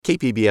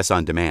KPBS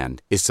On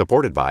Demand is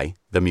supported by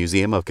the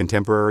Museum of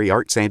Contemporary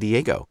Art San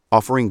Diego,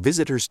 offering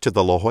visitors to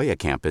the La Jolla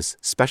campus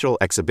special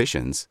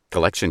exhibitions,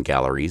 collection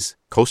galleries,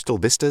 coastal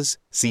vistas,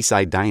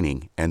 seaside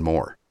dining, and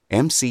more.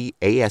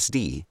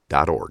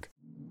 MCASD.org.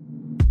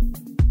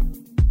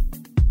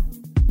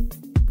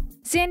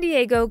 San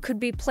Diego could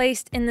be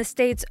placed in the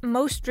state's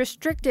most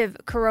restrictive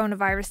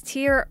coronavirus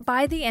tier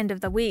by the end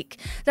of the week.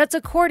 That's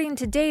according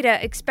to data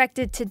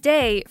expected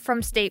today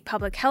from state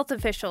public health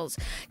officials.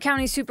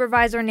 County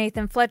Supervisor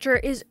Nathan Fletcher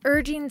is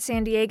urging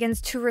San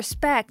Diegans to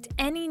respect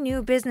any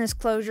new business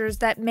closures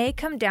that may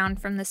come down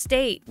from the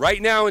state.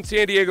 Right now in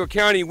San Diego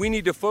County, we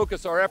need to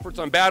focus our efforts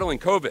on battling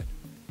COVID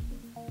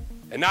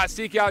and not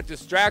seek out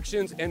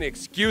distractions and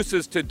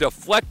excuses to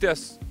deflect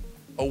us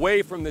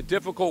away from the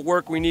difficult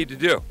work we need to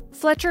do.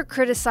 Fletcher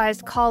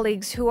criticized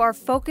colleagues who are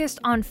focused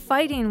on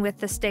fighting with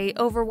the state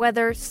over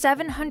whether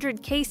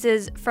 700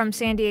 cases from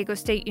San Diego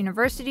State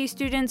University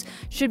students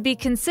should be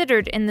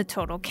considered in the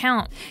total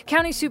count.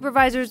 County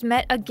supervisors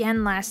met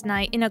again last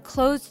night in a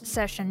closed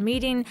session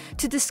meeting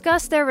to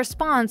discuss their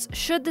response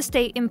should the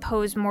state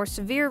impose more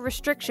severe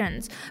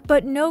restrictions,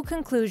 but no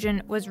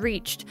conclusion was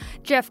reached.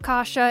 Jeff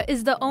Kasha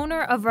is the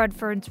owner of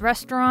Redford's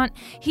restaurant.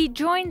 He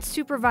joined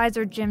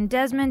Supervisor Jim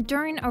Desmond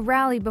during a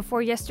rally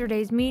before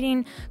yesterday's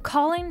meeting,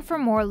 calling for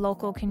more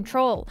local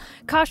control.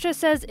 Kasha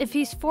says if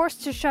he's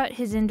forced to shut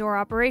his indoor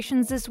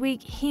operations this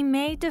week, he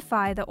may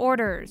defy the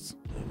orders.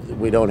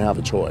 We don't have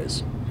a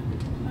choice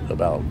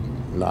about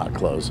not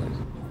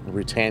closing.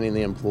 Retaining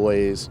the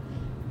employees,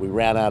 we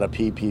ran out of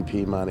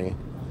PPP money,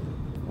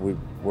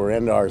 we're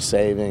into our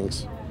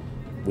savings,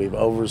 we've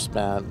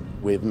overspent,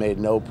 we've made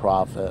no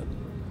profit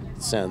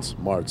since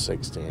March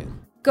 16.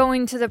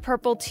 Going to the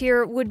purple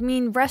tier would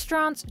mean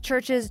restaurants,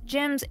 churches,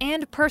 gyms,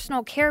 and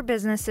personal care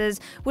businesses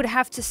would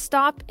have to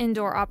stop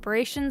indoor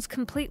operations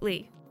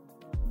completely.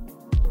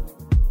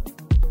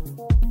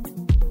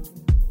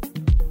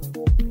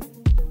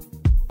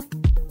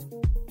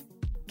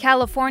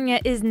 California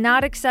is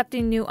not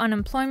accepting new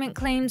unemployment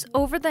claims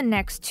over the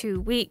next 2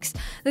 weeks.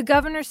 The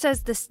governor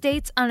says the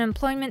state's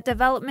Unemployment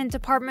Development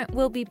Department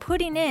will be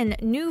putting in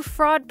new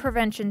fraud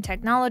prevention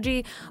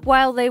technology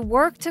while they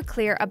work to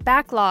clear a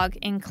backlog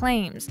in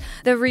claims.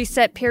 The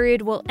reset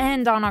period will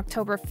end on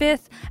October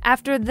 5th.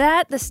 After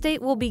that, the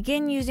state will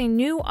begin using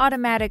new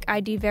automatic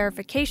ID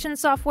verification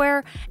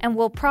software and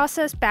will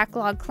process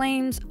backlog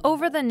claims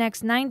over the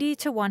next 90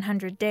 to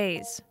 100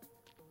 days.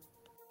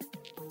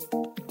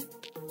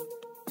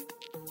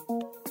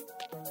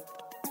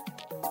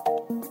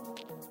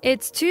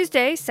 It's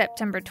Tuesday,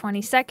 September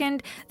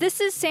 22nd.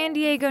 This is San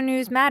Diego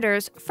News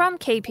Matters from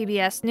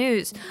KPBS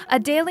News, a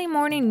daily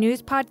morning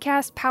news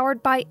podcast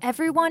powered by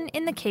everyone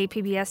in the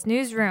KPBS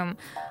newsroom.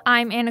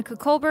 I'm Annika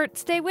Colbert.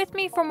 Stay with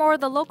me for more of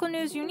the local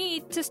news you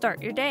need to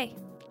start your day.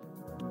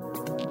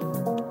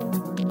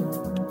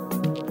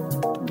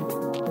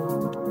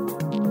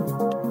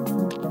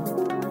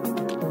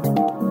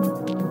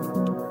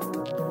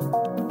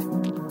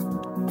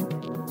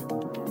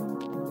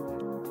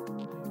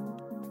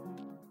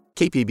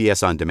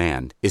 KPBS On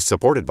Demand is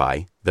supported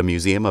by the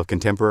Museum of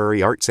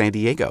Contemporary Art San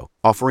Diego,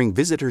 offering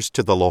visitors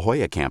to the La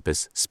Jolla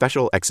campus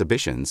special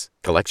exhibitions,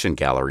 collection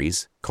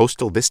galleries,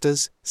 coastal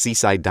vistas,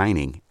 seaside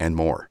dining, and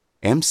more.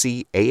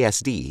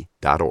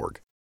 MCASD.org.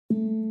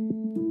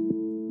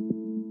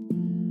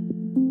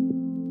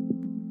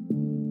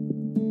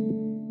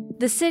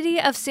 The City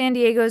of San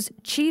Diego's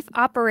Chief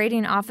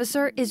Operating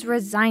Officer is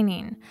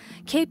resigning.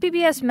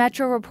 KPBS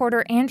Metro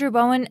reporter Andrew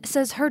Bowen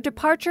says her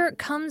departure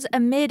comes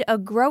amid a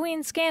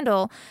growing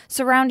scandal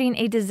surrounding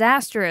a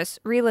disastrous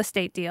real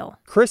estate deal.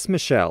 Chris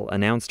Michelle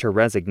announced her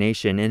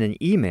resignation in an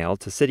email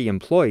to city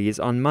employees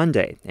on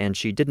Monday, and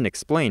she didn't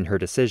explain her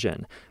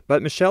decision.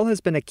 But Michelle has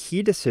been a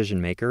key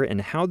decision-maker in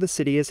how the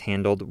city has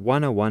handled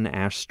 101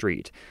 Ash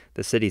Street.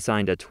 The city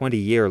signed a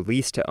 20-year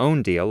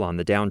lease-to-own deal on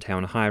the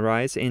downtown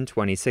high-rise in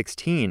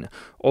 2016,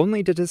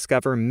 only to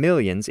discover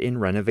millions in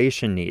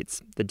renovation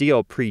needs. The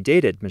deal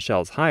predated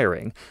Michelle's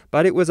hiring,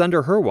 but it was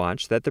under her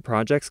watch that the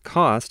project's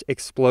cost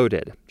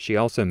exploded. She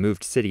also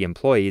moved city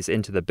employees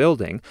into the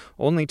building,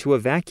 only to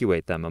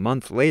evacuate them a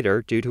month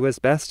later due to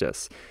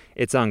asbestos.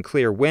 It's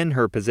unclear when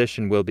her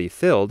position will be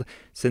filled,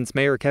 since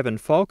Mayor Kevin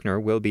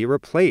Faulconer will be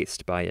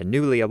replaced by a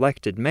newly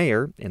elected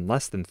mayor in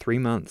less than 3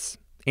 months.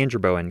 Andrew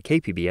Bowen,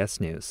 KPBS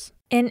News.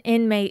 An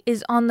inmate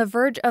is on the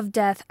verge of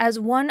death as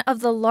one of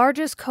the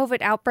largest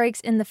COVID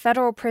outbreaks in the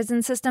federal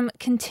prison system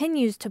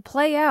continues to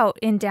play out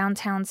in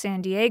downtown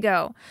San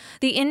Diego.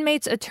 The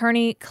inmate's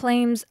attorney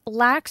claims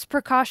lax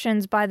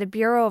precautions by the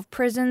Bureau of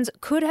Prisons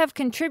could have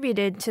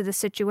contributed to the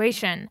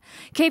situation.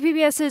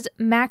 KPBS's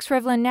Max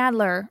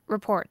Revlin-Nadler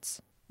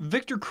reports.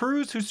 Victor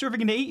Cruz, who's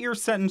serving an 8-year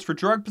sentence for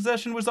drug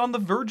possession, was on the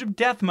verge of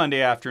death Monday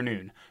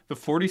afternoon. The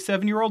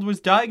 47-year-old was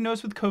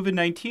diagnosed with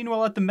COVID-19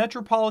 while at the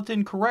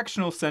Metropolitan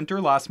Correctional Center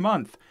last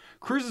month.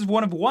 Cruz is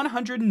one of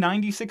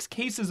 196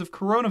 cases of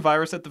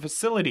coronavirus at the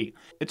facility.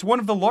 It's one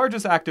of the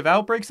largest active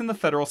outbreaks in the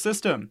federal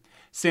system.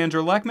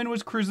 Sandra Leckman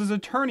was Cruz's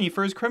attorney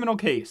for his criminal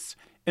case.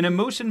 In a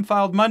motion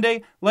filed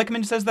Monday,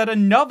 Lekman says that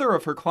another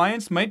of her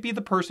clients might be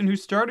the person who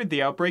started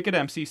the outbreak at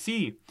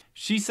MCC.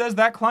 She says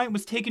that client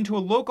was taken to a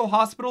local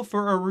hospital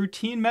for a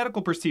routine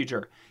medical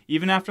procedure,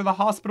 even after the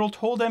hospital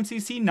told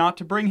MCC not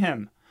to bring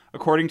him.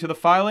 According to the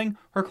filing,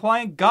 her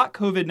client got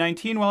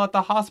COVID-19 while at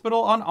the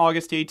hospital on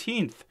August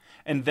 18th,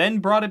 and then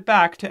brought it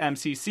back to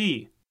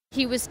MCC.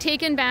 He was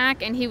taken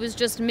back and he was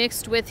just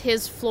mixed with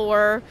his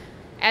floor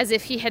as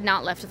if he had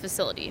not left the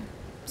facility.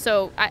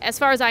 So as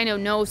far as I know,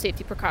 no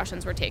safety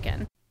precautions were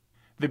taken.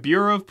 The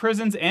Bureau of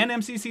Prisons and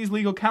MCC's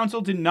legal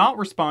counsel did not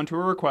respond to a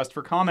request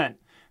for comment.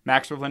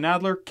 Max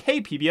Nadler,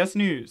 KPBS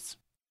News.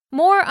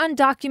 More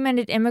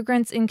undocumented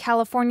immigrants in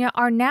California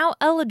are now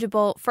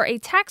eligible for a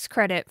tax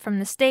credit from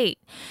the state.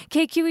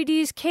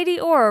 KQED's Katie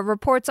Orr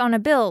reports on a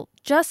bill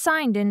just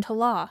signed into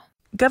law.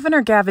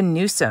 Governor Gavin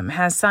Newsom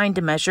has signed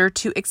a measure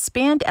to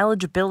expand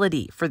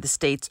eligibility for the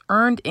state's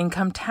Earned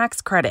Income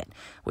Tax Credit,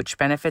 which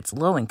benefits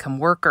low-income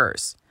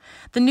workers.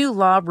 The new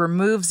law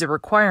removes the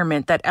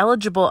requirement that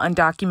eligible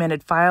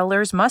undocumented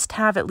filers must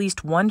have at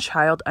least one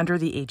child under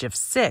the age of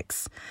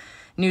 6.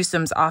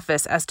 Newsom's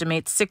office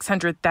estimates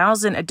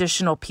 600,000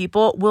 additional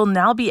people will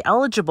now be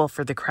eligible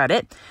for the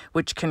credit,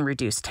 which can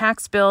reduce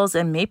tax bills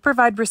and may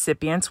provide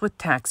recipients with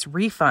tax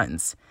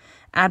refunds.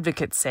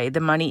 Advocates say the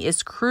money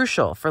is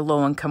crucial for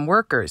low-income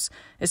workers,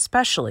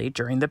 especially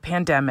during the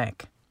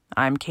pandemic.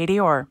 I'm Katie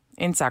Orr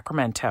in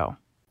Sacramento.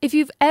 If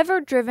you've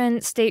ever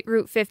driven State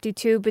Route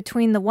 52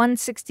 between the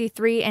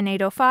 163 and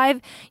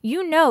 805,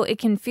 you know it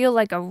can feel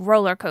like a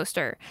roller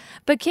coaster.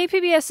 But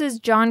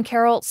KPBS's John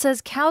Carroll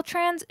says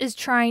Caltrans is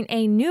trying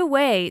a new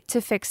way to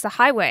fix the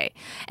highway,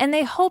 and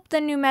they hope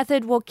the new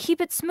method will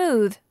keep it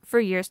smooth for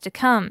years to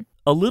come.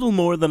 A little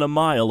more than a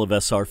mile of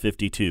SR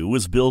 52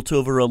 was built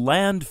over a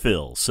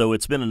landfill, so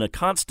it's been in a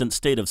constant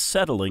state of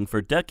settling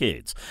for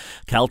decades.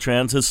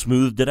 Caltrans has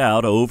smoothed it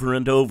out over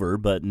and over,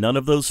 but none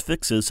of those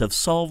fixes have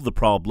solved the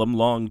problem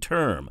long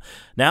term.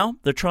 Now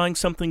they're trying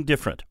something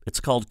different.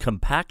 It's called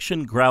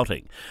compaction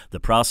grouting.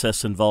 The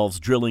process involves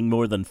drilling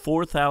more than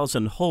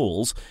 4,000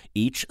 holes,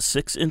 each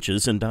 6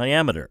 inches in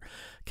diameter.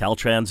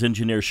 Caltrans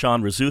engineer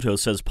Sean Rizzuto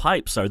says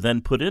pipes are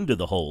then put into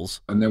the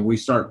holes. And then we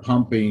start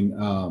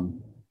pumping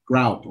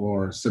grout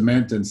or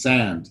cement and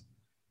sand,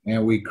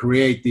 and we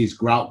create these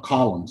grout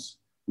columns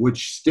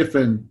which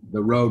stiffen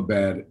the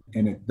roadbed,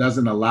 and it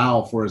doesn't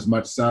allow for as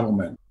much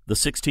settlement. The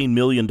 $16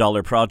 million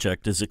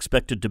project is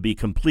expected to be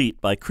complete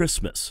by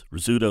Christmas.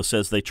 Rizzuto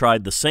says they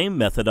tried the same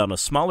method on a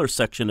smaller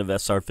section of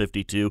SR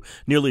 52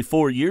 nearly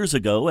 4 years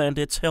ago, and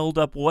it's held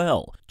up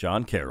well.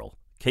 John Carroll,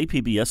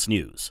 KPBS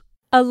News.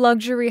 A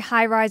luxury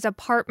high-rise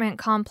apartment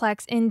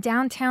complex in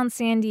downtown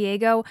San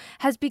Diego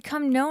has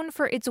become known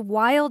for its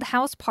wild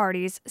house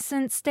parties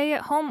since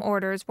stay-at-home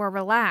orders were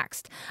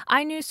relaxed.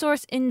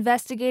 iNewsSource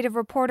investigative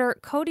reporter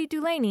Cody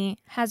Dulaney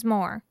has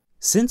more.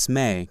 Since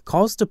May,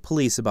 calls to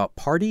police about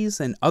parties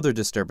and other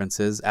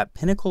disturbances at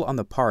Pinnacle on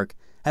the Park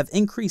have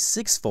increased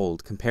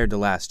sixfold compared to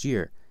last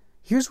year.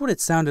 Here's what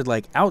it sounded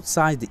like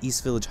outside the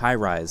East Village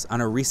high-rise on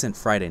a recent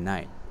Friday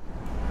night.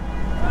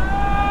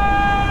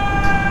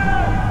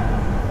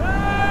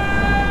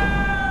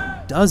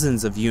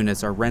 Dozens of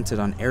units are rented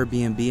on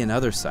Airbnb and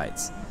other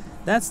sites.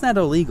 That's not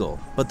illegal,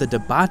 but the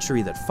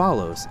debauchery that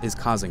follows is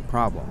causing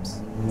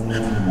problems.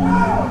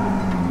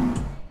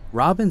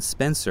 Robin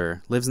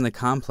Spencer lives in the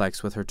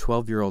complex with her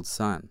 12-year-old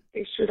son.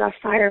 They shoot off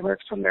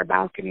fireworks from their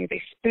balcony.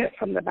 They spit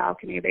from the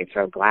balcony. They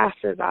throw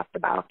glasses off the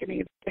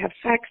balcony. They have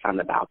sex on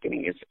the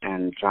balconies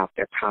and drop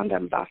their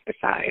condoms off the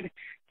side.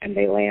 And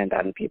they land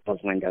on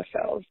people's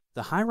windowsills.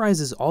 The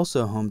high-rise is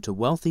also home to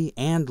wealthy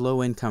and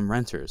low-income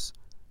renters.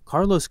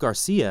 Carlos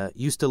Garcia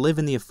used to live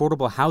in the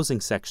affordable housing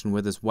section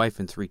with his wife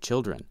and 3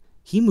 children.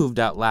 He moved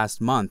out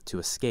last month to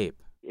escape.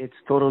 It's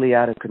totally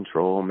out of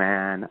control,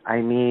 man.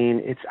 I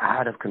mean, it's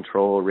out of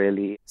control,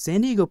 really.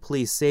 San Diego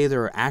police say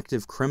there are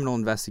active criminal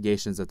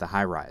investigations at the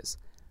high-rise.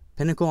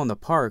 Pinnacle on the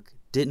Park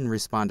didn't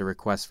respond to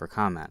requests for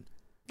comment.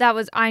 That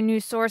was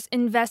iNewsSource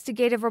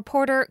investigative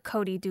reporter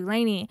Cody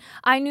Dulaney.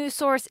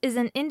 iNewsSource is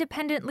an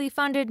independently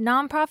funded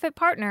nonprofit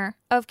partner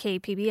of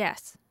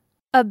KPBS.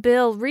 A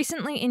bill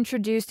recently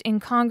introduced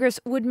in Congress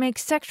would make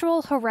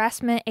sexual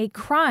harassment a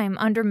crime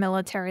under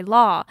military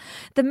law.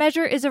 The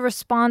measure is a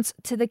response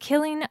to the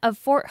killing of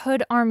Fort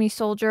Hood Army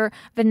soldier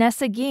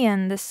Vanessa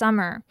Guillen this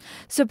summer.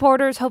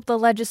 Supporters hope the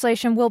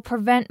legislation will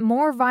prevent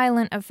more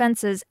violent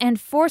offenses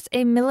and force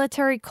a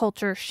military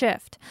culture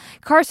shift.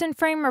 Carson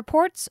Frame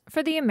reports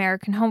for the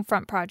American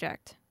Homefront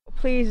Project.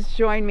 Please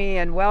join me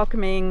in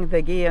welcoming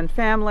the Guillen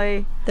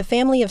family. The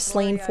family of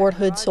slain Fort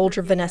Hood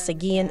soldier Vanessa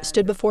Guillen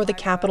stood before the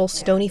Capitol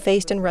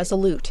stony-faced and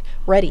resolute,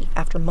 ready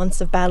after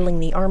months of battling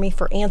the Army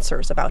for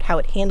answers about how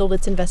it handled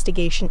its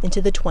investigation into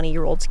the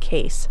 20-year-old's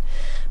case.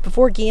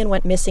 Before Guillen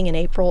went missing in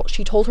April,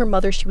 she told her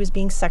mother she was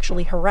being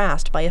sexually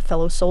harassed by a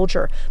fellow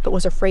soldier, but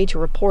was afraid to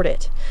report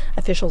it.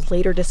 Officials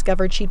later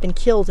discovered she'd been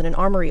killed in an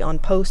armory on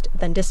post,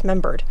 then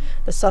dismembered.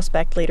 The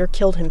suspect later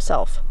killed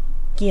himself.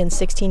 Guillen's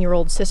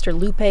 16-year-old sister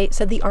Lupe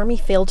said the Army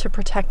failed to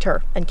protect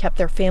her and kept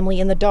their family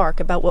in the dark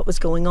about what was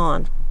going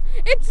on.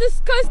 It's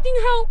disgusting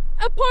how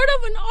a part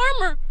of an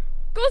armor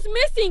goes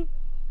missing,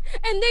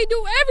 and they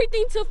do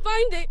everything to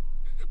find it.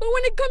 But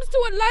when it comes to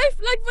a life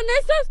like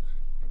Vanessa's,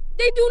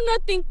 they do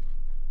nothing.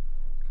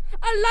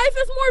 A life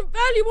is more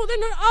valuable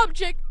than an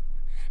object.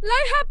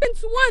 Life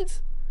happens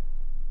once,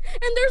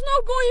 and there's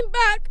no going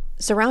back.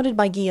 Surrounded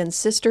by Guillen's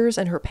sisters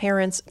and her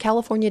parents,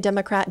 California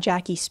Democrat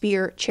Jackie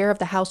Speer, chair of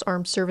the House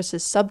Armed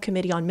Services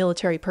Subcommittee on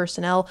Military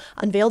Personnel,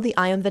 unveiled the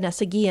I Am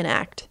Vanessa Guillen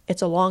Act.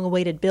 It's a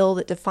long-awaited bill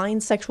that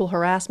defines sexual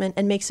harassment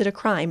and makes it a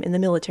crime in the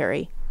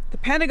military. The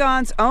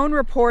Pentagon's own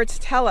reports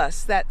tell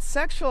us that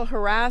sexual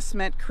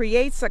harassment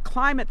creates a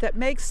climate that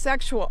makes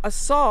sexual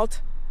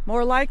assault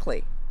more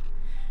likely.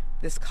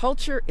 This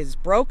culture is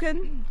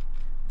broken,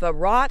 the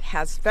rot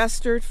has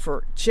festered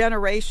for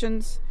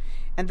generations,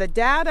 and the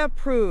data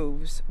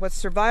proves what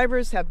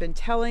survivors have been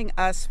telling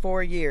us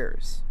for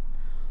years.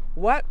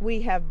 What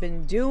we have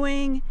been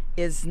doing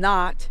is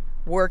not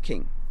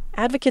working.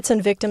 Advocates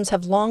and victims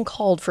have long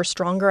called for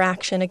stronger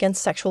action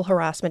against sexual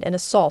harassment and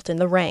assault in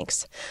the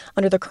ranks.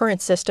 Under the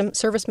current system,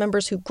 service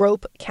members who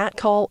grope,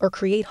 catcall, or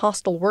create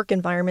hostile work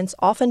environments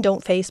often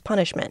don't face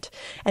punishment.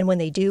 And when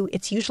they do,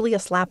 it's usually a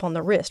slap on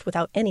the wrist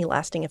without any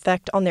lasting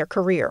effect on their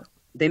career.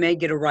 They may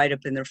get a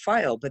write-up in their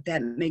file, but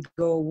that may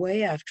go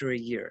away after a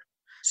year.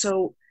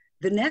 So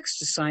the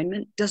next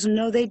assignment doesn't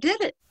know they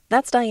did it.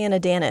 That's Diana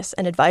Danis,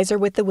 an advisor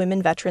with the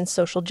Women Veterans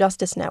Social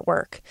Justice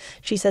Network.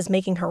 She says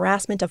making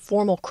harassment a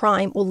formal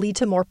crime will lead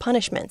to more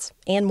punishments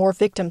and more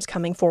victims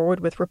coming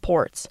forward with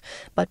reports.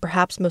 But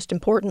perhaps most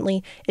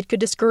importantly, it could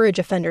discourage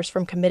offenders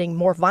from committing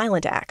more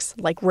violent acts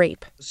like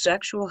rape.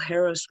 Sexual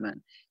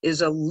harassment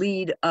is a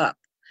lead up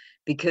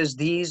because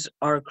these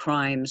are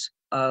crimes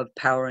of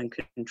power and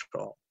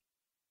control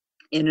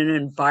in an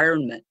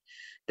environment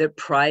that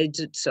prides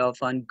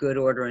itself on good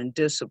order and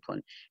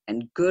discipline.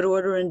 And good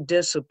order and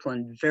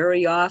discipline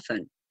very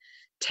often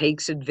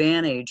takes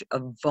advantage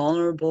of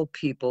vulnerable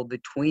people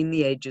between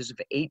the ages of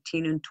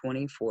 18 and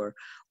 24,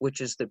 which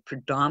is the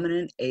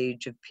predominant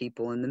age of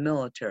people in the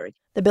military.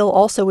 The bill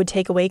also would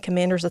take away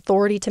commanders'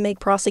 authority to make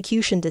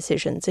prosecution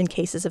decisions in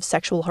cases of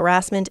sexual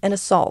harassment and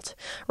assault.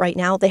 Right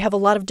now, they have a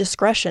lot of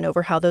discretion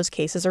over how those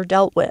cases are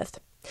dealt with.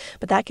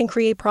 But that can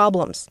create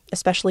problems,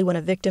 especially when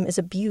a victim is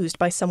abused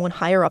by someone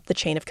higher up the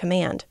chain of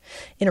command.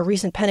 In a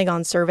recent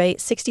Pentagon survey,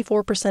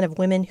 64% of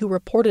women who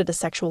reported a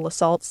sexual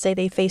assault say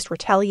they faced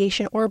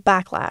retaliation or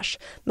backlash,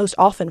 most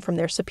often from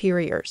their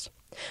superiors.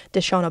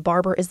 Deshauna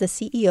Barber is the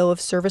CEO of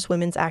Service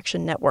Women's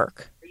Action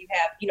Network. You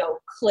have,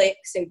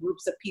 cliques and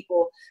groups of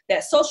people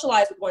that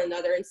socialize with one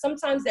another. And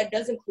sometimes that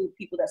does include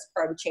people that's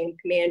part of the chain of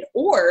command,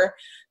 or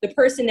the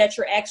person that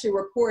you're actually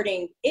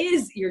reporting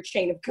is your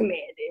chain of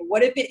command. And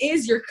what if it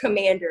is your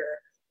commander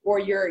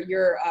or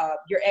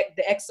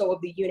the XO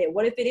of the unit?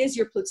 What if it is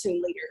your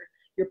platoon leader,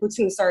 your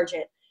platoon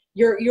sergeant?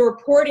 You're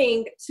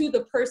reporting to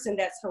the person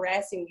that's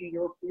harassing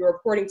you. You're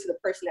reporting to the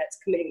person that's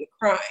committing the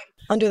crime.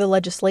 Under the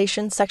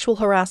legislation, sexual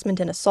harassment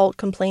and assault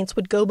complaints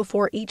would go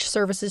before each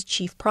service's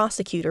chief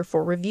prosecutor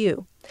for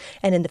review.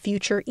 And in the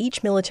future,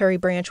 each military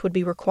branch would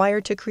be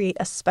required to create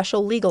a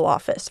special legal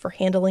office for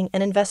handling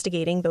and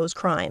investigating those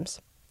crimes.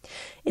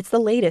 It's the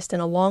latest in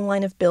a long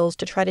line of bills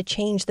to try to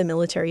change the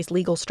military's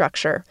legal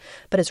structure.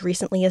 But as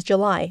recently as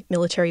July,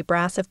 military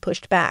brass have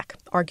pushed back,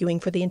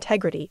 arguing for the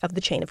integrity of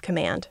the chain of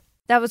command.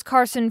 That was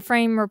Carson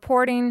Frame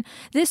reporting.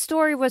 This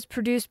story was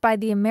produced by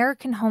the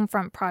American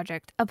Homefront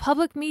Project, a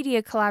public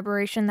media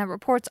collaboration that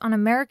reports on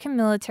American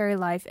military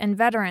life and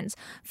veterans.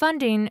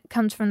 Funding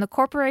comes from the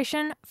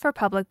Corporation for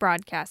Public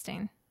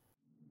Broadcasting.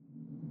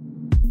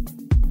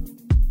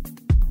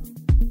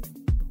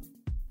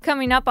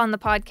 Coming up on the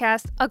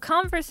podcast, a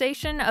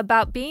conversation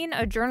about being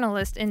a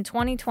journalist in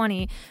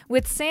 2020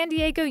 with San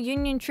Diego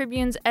Union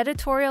Tribune's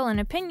editorial and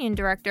opinion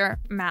director,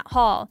 Matt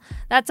Hall.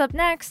 That's up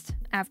next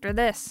after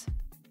this.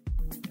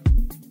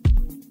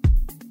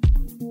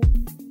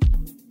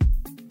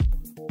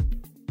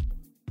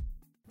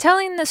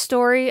 Telling the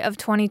story of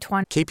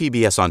 2020.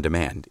 KPBS On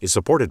Demand is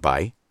supported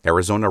by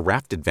Arizona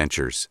Raft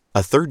Adventures,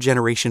 a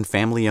third-generation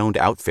family-owned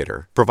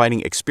outfitter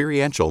providing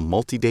experiential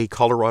multi-day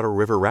Colorado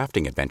River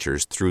rafting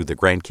adventures through the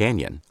Grand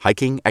Canyon.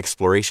 Hiking,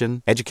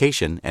 exploration,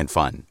 education, and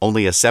fun.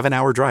 Only a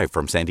 7-hour drive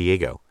from San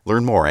Diego.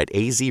 Learn more at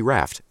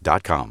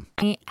azraft.com.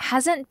 It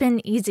hasn't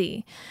been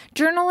easy.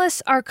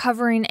 Journalists are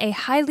covering a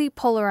highly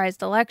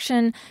polarized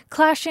election,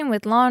 clashing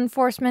with law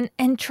enforcement,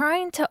 and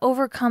trying to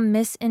overcome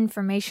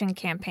misinformation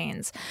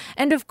campaigns.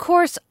 And of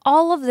course,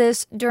 all of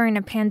this during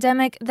a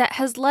pandemic that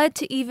has led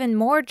to even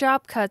more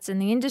job cuts in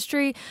the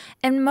industry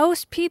and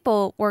most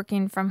people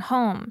working from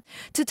home.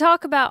 To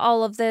talk about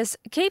all of this,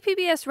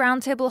 KPBS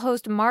Roundtable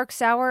host Mark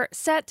Sauer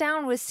sat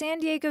down with San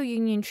Diego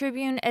Union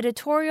Tribune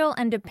editorial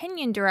and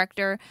opinion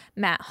director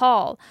Matt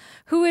Hall,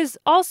 who is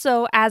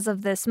also, as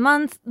of this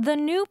month, the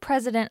new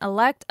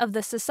president-elect of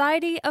the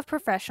Society of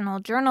Professional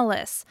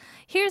Journalists.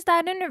 Here's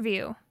that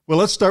interview. Well,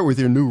 let's start with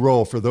your new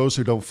role. For those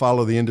who don't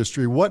follow the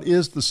industry, what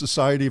is the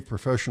Society of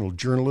Professional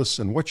Journalists,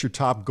 and what's your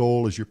top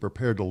goal as you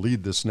prepare to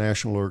lead this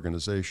national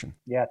organization?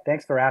 Yeah,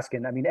 thanks for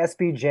asking.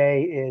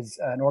 SBJ is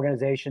an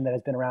organization that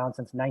has been around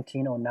since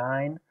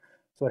 1909.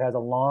 So it has a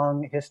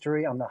long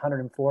history. I'm the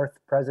 104th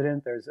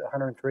president. There's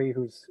 103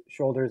 whose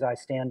shoulders I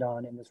stand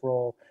on in this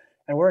role.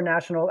 And we're a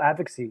national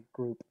advocacy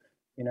group.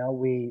 You know,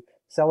 we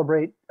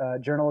celebrate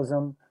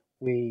journalism,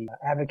 we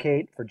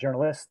advocate for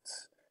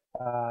journalists,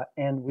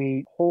 and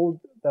we hold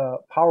the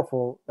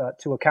powerful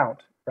to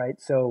account, right?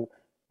 So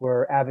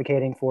we're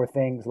advocating for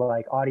things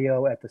like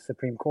audio at the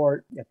Supreme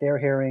Court, at their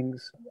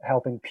hearings,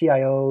 helping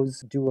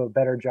PIOs do a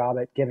better job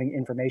at giving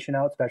information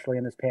out, especially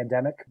in this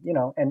pandemic, you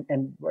know,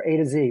 and we're A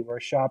to Z. We're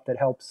a shop that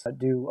helps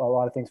do a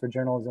lot of things for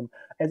journalism.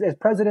 As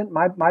president,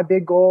 my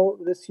big goal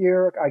this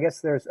year, I guess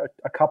there's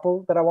a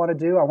couple that I want to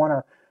do.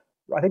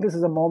 I think this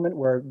is a moment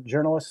where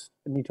journalists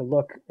need to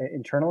look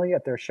internally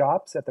at their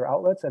shops, at their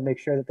outlets, and make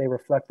sure that they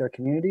reflect their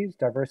communities.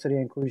 Diversity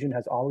and inclusion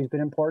has always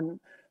been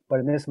important. But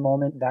in this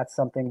moment, that's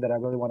something that I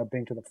really want to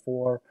bring to the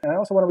fore. And I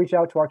also want to reach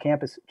out to our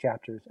campus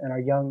chapters and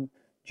our young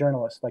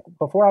journalists. Like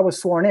before I was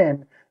sworn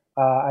in,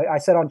 I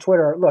said on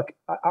Twitter, look,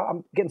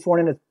 I'm getting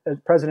sworn in as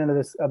president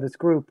of this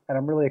group, and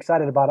I'm really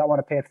excited about it. I want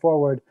to pay it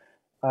forward.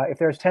 If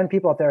there's 10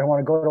 people out there who want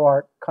to go to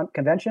our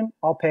convention,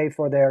 I'll pay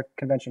for their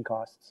convention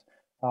costs.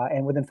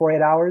 And within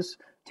 48 hours,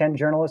 10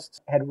 journalists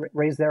had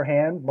raised their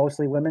hand,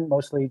 mostly women,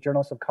 mostly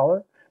journalists of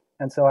color.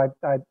 And so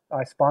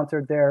I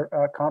sponsored their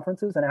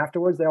conferences, and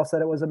afterwards they all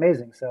said it was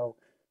amazing. So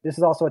this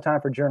is also a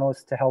time for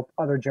journalists to help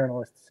other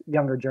journalists,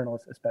 younger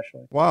journalists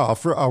especially. Wow,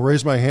 I'll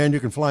raise my hand. You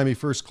can fly me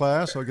first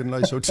class. I'll get a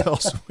nice hotel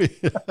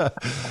suite.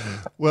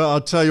 Well,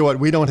 I'll tell you what,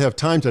 we don't have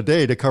time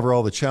today to cover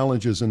all the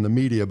challenges in the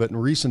media, but in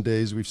recent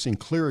days we've seen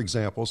clear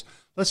examples.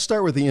 Let's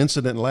start with the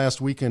incident last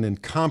weekend in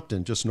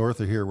Compton, just north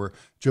of here, where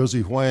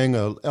Josie Huang,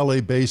 a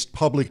LA-based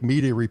public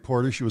media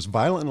reporter, she was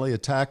violently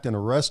attacked and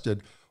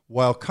arrested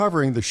while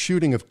covering the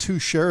shooting of 2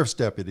 sheriff's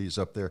deputies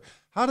up there.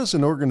 How does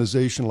an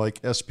organization like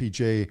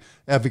SPJ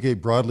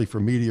advocate broadly for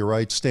media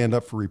rights, stand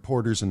up for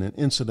reporters in an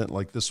incident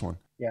like this one?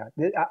 Yeah,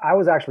 I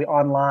was actually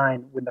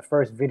online when the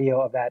first video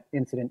of that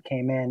incident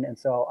came in. And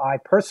so I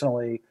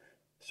personally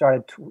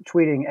started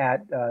tweeting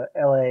at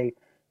LA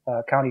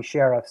county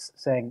sheriffs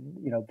saying,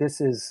 you know,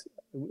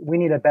 we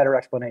need a better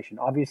explanation.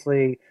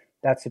 Obviously,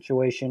 that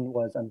situation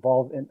was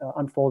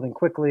unfolding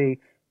quickly.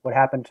 What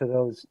happened to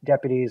those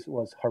deputies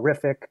was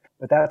horrific,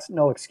 but that's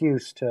no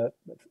excuse to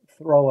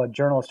throw a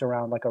journalist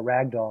around like a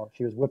rag doll.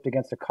 She was whipped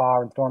against a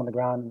car and thrown on the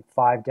ground, and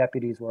 5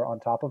 deputies were on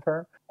top of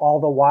her.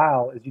 All the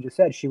while, as you just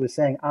said, she was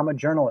saying, I'm a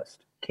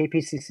journalist.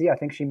 KPCC, I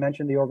think she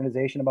mentioned the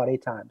organization about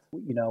 8 times.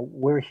 You know,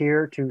 we're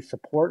here to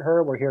support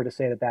her. We're here to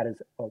say that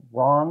is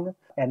wrong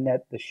and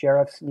that the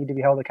sheriffs need to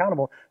be held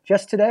accountable.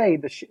 Just today,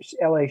 the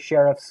LA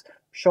sheriffs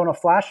shone a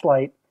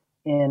flashlight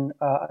in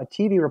a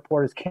TV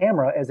reporter's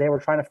camera as they were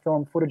trying to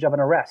film footage of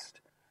an arrest.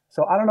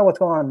 So I don't know what's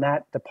going on in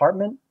that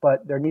department,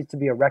 but there needs to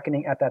be a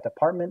reckoning at that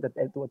department that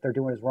what they're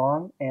doing is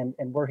wrong. And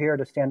we're here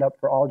to stand up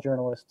for all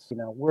journalists. You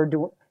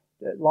know,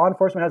 law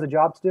enforcement has a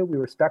job to do. We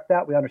respect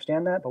that. We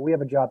understand that, but we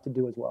have a job to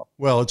do as well.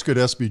 Well, it's good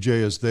SBJ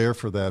is there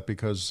for that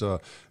because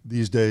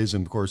these days,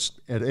 and of course,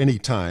 at any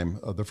time,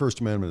 the First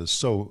Amendment is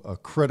so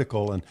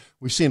critical. And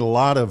we've seen a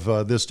lot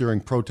of this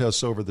during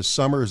protests over the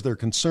summer. Is there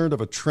concern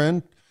of a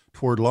trend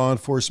toward law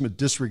enforcement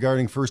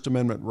disregarding First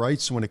Amendment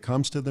rights when it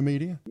comes to the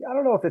media? I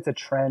don't know if it's a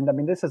trend. I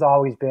mean, this has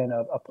always been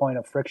a point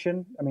of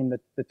friction. I mean,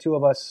 the two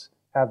of us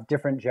have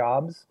different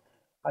jobs.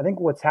 I think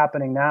what's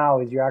happening now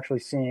is you're actually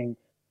seeing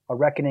a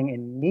reckoning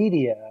in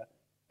media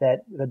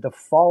that the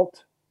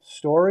default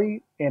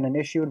story in an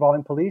issue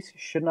involving police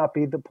should not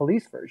be the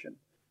police version.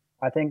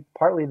 I think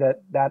partly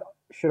that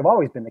should have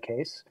always been the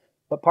case,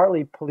 but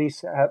partly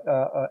police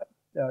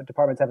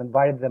departments have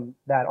invited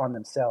that on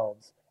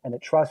themselves. And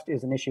that trust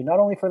is an issue not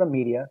only for the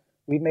media.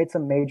 We've made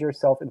some major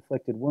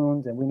self-inflicted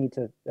wounds, and we need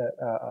to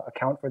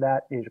account for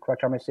that. We need to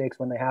correct our mistakes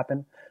when they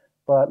happen.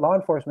 But law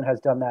enforcement has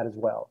done that as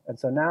well. And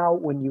so now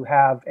when you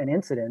have an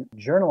incident,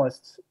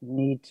 journalists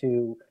need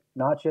to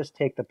not just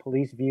take the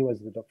police view as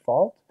the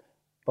default,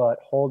 but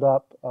hold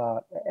up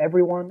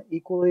everyone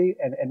equally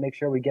and make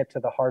sure we get to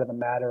the heart of the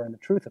matter and the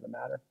truth of the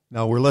matter.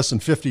 Now, we're less than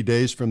 50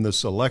 days from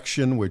this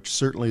election, which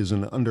certainly is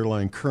an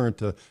underlying current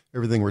to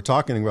everything we're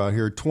talking about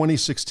here.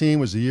 2016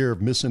 was a year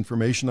of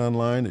misinformation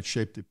online. It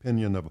shaped the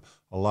opinion of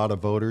a lot of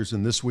voters.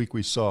 And this week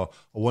we saw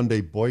a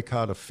one-day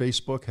boycott of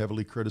Facebook,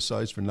 heavily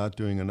criticized for not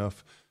doing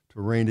enough to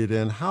rein it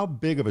in. How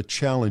big of a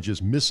challenge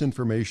is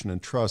misinformation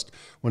and trust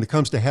when it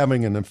comes to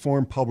having an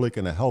informed public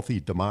and a healthy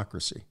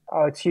democracy?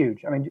 Oh, it's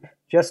huge. I mean,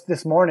 just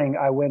this morning,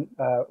 I went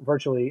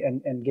virtually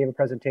and gave a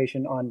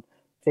presentation on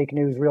fake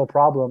news, real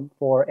problem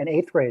for an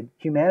 8th grade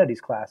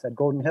humanities class at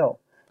Golden Hill.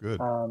 Good.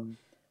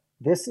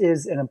 This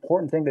is an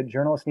important thing that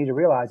journalists need to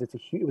realize. It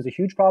was a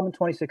huge problem in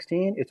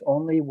 2016. It's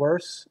only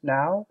worse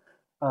now.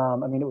 I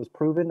mean, it was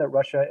proven that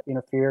Russia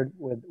interfered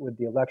with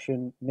the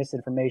election.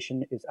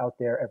 Misinformation is out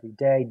there every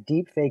day.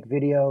 Deep fake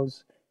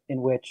videos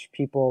in which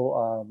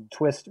people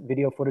twist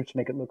video footage to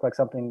make it look like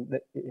something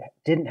that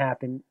didn't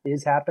happen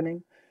is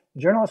happening.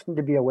 Journalists need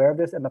to be aware of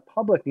this, and the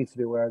public needs to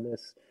be aware of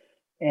this.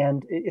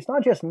 And it's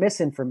not just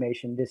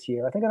misinformation this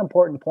year. I think an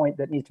important point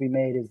that needs to be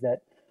made is that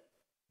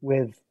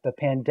with the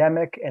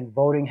pandemic and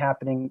voting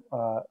happening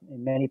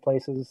in many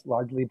places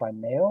largely by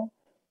mail,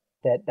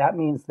 that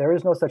means there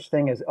is no such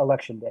thing as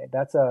election day.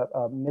 That's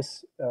a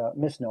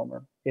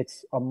misnomer.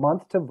 It's a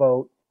month to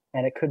vote,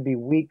 and it could be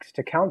weeks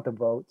to count the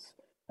votes.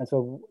 And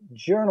so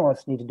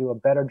journalists need to do a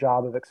better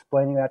job of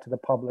explaining that to the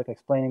public,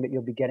 explaining that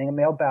you'll be getting a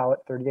mail ballot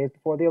 30 days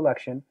before the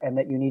election and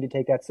that you need to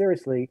take that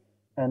seriously.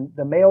 And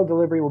the mail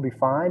delivery will be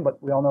fine,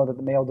 but we all know that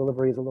the mail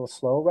delivery is a little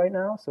slow right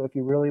now. So if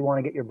you really want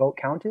to get your vote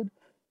counted,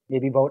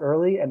 maybe vote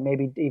early and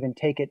maybe even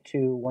take it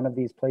to one of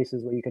these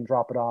places where you can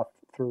drop it off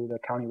through the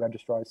county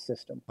registrar's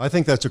system. I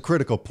think that's a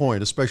critical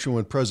point, especially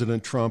when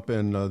President Trump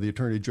and the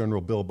Attorney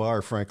General Bill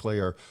Barr, frankly,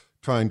 are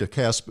trying to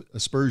cast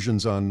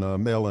aspersions on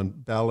mail-in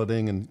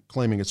balloting and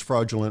claiming it's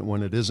fraudulent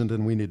when it isn't,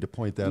 and we need to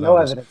point that out. No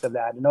evidence of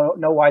that.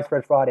 No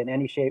widespread fraud in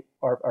any shape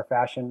or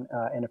fashion.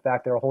 And in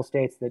fact, there are whole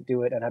states that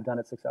do it and have done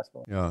it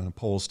successfully. Yeah, and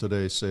polls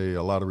today say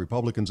a lot of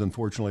Republicans,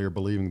 unfortunately, are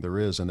believing there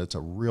is, and it's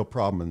a real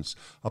problem, and it's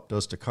up to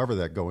us to cover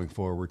that going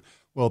forward.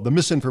 Well, the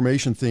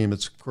misinformation theme,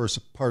 it's, of course,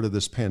 a part of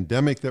this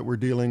pandemic that we're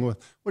dealing with.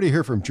 What do you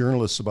hear from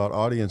journalists about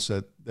audience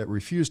that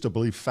refuse to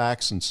believe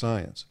facts and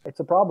science?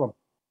 It's a problem.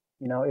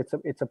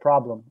 It's a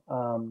problem.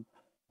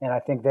 And I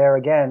think there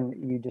again,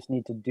 you just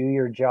need to do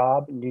your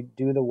job and you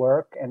do the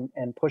work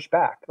and push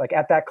back. Like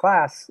at that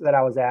class that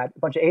I was at, a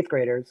bunch of 8th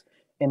graders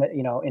in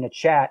a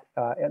chat,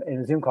 in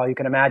a Zoom call, you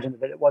can imagine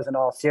that it wasn't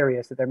all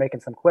serious, that they're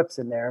making some quips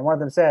in there. And one of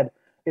them said,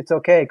 "It's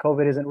okay,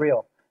 COVID isn't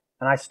real."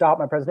 And I stopped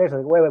my presentation. I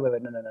was like,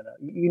 wait, no.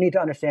 You need to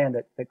understand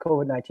that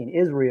COVID-19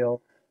 is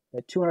real,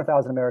 that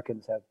 200,000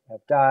 Americans have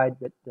died,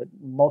 that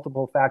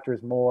multiple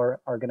factors more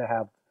are going to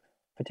have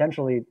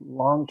potentially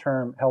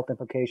long-term health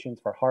implications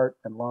for heart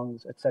and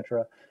lungs, et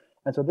cetera.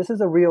 And so this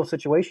is a real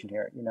situation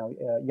here.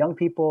 Young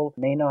people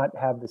may not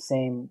have the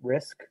same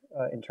risk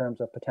in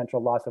terms of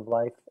potential loss of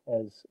life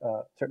as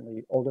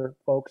certainly older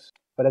folks.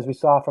 But as we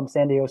saw from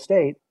San Diego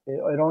State,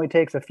 it only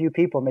takes a few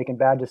people making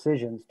bad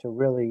decisions to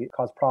really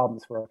cause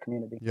problems for our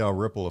community. Yeah, a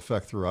ripple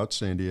effect throughout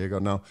San Diego.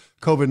 Now,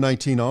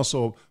 COVID-19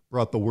 also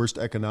brought the worst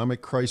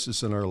economic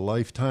crisis in our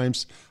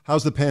lifetimes.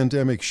 How's the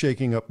pandemic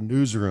shaking up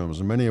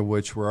newsrooms, many of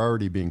which were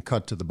already being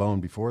cut to the bone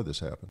before this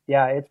happened?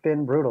 Yeah, it's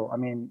been brutal. I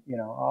mean,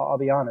 I'll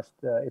be honest.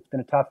 It's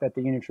been tough at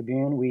the Union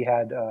Tribune. We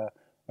had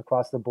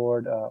across the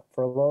board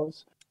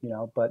furloughs.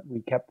 But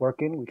we kept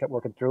working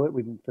through it.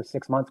 We've been for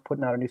 6 months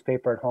putting out a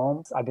newspaper at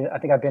home. I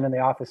think I've been in the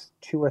office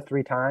 2 or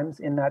 3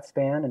 times in that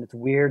span, and it's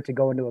weird to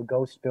go into a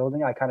ghost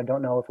building. I kind of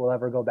don't know if we'll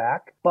ever go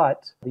back.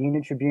 But the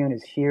Union Tribune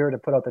is here to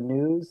put out the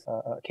news.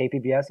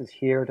 KPBS is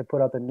here to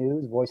put out the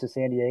news. Voice of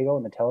San Diego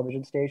and the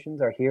television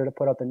stations are here to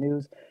put out the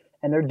news.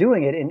 And they're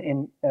doing it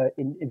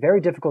in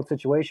very difficult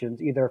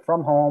situations, either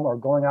from home or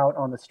going out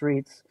on the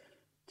streets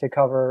to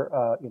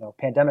cover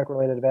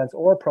pandemic-related events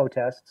or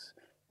protests,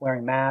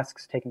 wearing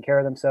masks, taking care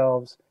of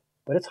themselves.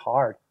 But it's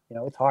hard.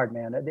 It's hard,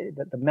 man.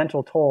 The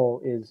mental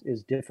toll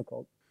is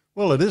difficult.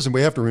 Well, it is, and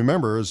we have to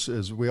remember,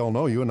 as we all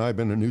know, you and I have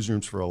been in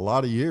newsrooms for a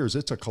lot of years.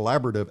 It's a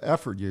collaborative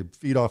effort. You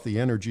feed off the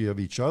energy of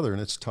each other,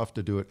 and it's tough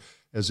to do it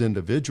as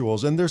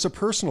individuals. And there's a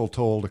personal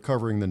toll to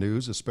covering the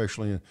news,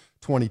 especially in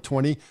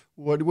 2020.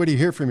 What do you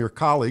hear from your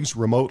colleagues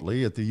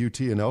remotely at the UT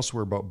and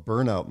elsewhere about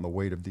burnout and the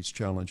weight of these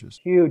challenges?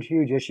 Huge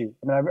issue.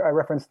 I mean, I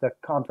referenced the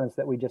conference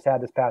that we just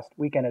had this past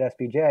weekend at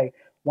SBJ.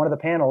 One of the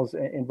panels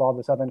involved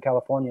a Southern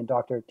Californian,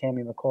 Dr.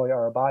 Tammy McCoy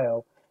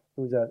Arabayo,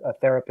 who's a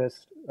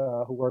therapist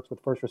who works with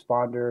first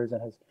responders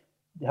and has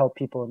helped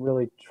people in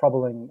really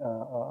troubling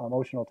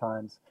emotional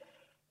times.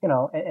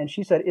 And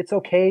she said it's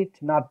okay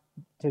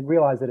to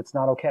realize that it's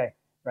not okay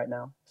right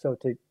now. So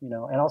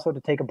and also to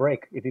take a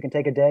break. If you can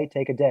take a day,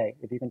 take a day.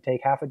 If you can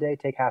take half a day,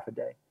 take half a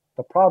day.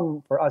 The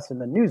problem for us in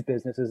the news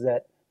business is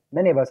that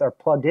many of us are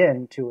plugged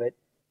into it,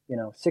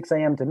 6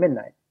 a.m. to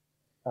midnight.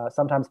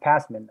 Sometimes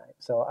past midnight.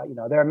 So,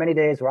 there are many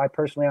days where I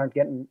personally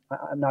I'm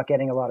not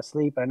getting a lot of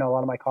sleep. I know a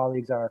lot of my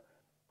colleagues are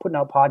putting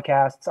out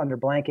podcasts under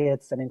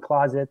blankets and in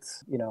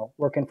closets,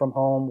 working from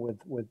home with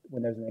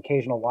when there's an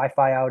occasional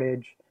Wi-Fi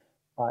outage.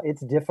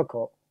 It's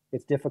difficult.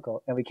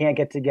 And we can't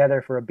get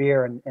together for a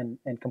beer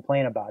and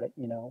complain about it,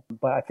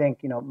 But I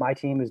think, my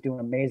team is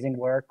doing amazing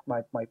work.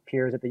 My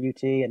peers at the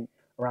UT and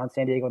around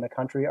San Diego and the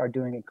country are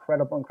doing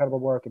incredible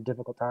work in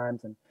difficult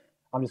times. And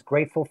I'm just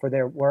grateful for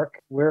their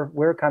work.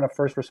 We're kind of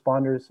first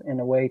responders in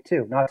a way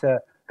too, not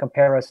to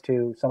compare us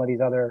to some of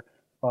these other,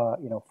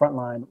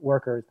 frontline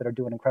workers that are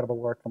doing incredible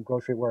work, from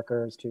grocery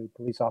workers to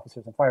police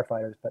officers and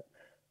firefighters. But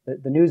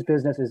the news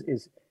business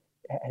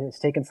has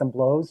taken some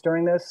blows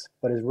during this,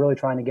 but is really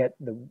trying to get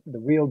the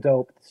real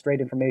dope, straight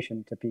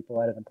information to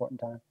people at an important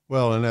time.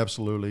 Well, and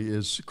absolutely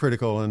is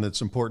critical, and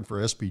it's important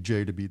for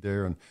SBJ to be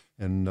there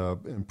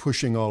and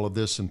pushing all of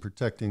this and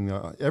protecting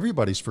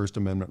everybody's First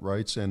Amendment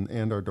rights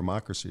and our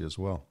democracy as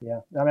well.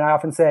 Yeah, I mean, I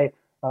often say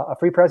a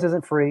free press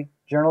isn't free.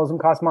 Journalism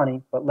costs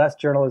money, but less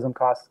journalism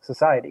costs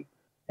society.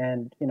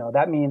 And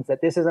that means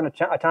that this isn't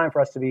a time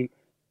for us to be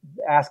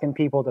asking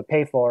people to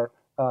pay for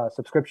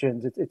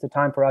subscriptions. It's a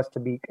time for us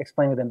to be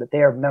explaining to them that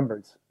they are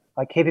members.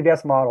 Like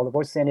KPBS model, the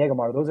Voice of San Diego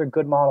model, those are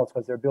good models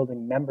because they're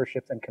building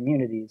memberships and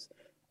communities.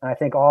 And I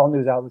think all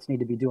news outlets need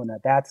to be doing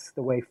that. That's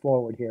the way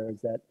forward here,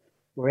 is that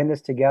We're in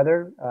this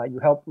together. You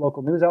help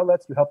local news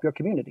outlets, you help your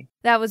community.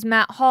 That was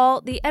Matt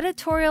Hall, the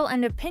editorial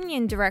and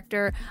opinion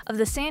director of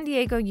the San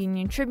Diego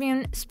Union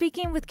Tribune,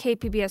 speaking with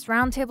KPBS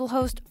Roundtable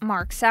host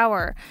Mark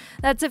Sauer.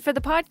 That's it for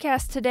the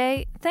podcast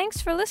today.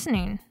 Thanks for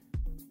listening.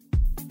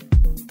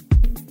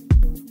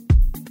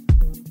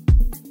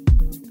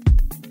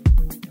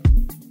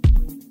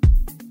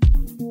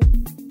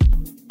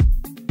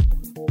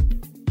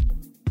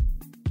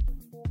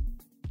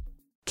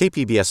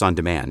 KPBS On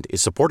Demand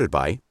is supported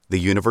by the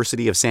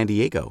University of San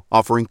Diego,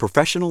 offering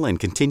professional and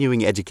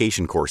continuing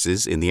education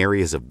courses in the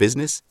areas of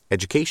business,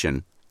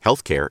 education,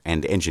 healthcare,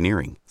 and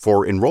engineering.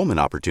 For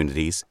enrollment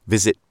opportunities,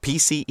 visit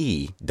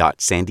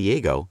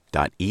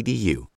pce.sandiego.edu.